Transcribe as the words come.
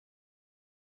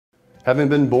Having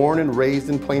been born and raised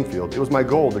in Plainfield, it was my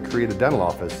goal to create a dental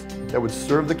office that would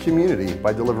serve the community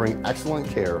by delivering excellent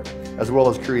care, as well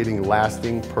as creating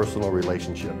lasting personal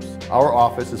relationships. Our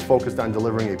office is focused on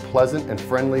delivering a pleasant and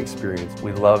friendly experience.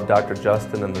 We love Dr.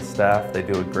 Justin and the staff. They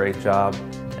do a great job,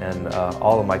 and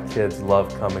all of my kids love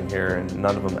coming here, and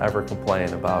none of them ever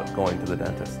complain about going to the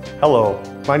dentist. Hello,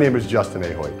 my name is Justin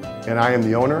Ahoyt, and I am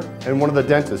the owner and one of the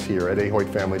dentists here at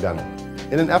Ahoyt Family Dental.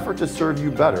 In an effort to serve you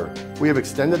better, we have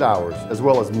extended hours as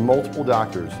well as multiple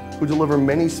doctors who deliver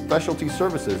many specialty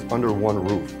services under one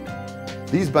roof.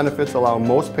 These benefits allow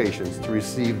most patients to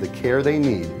receive the care they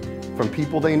need from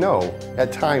people they know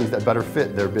at times that better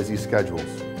fit their busy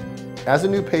schedules. As a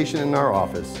new patient in our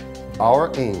office,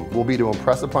 our aim will be to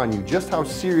impress upon you just how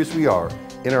serious we are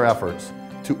in our efforts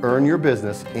to earn your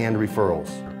business and referrals.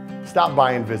 Stop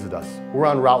by and visit us. We're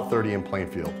on Route 30 in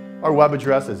Plainfield. Our web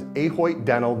address is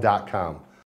ahoytdental.com.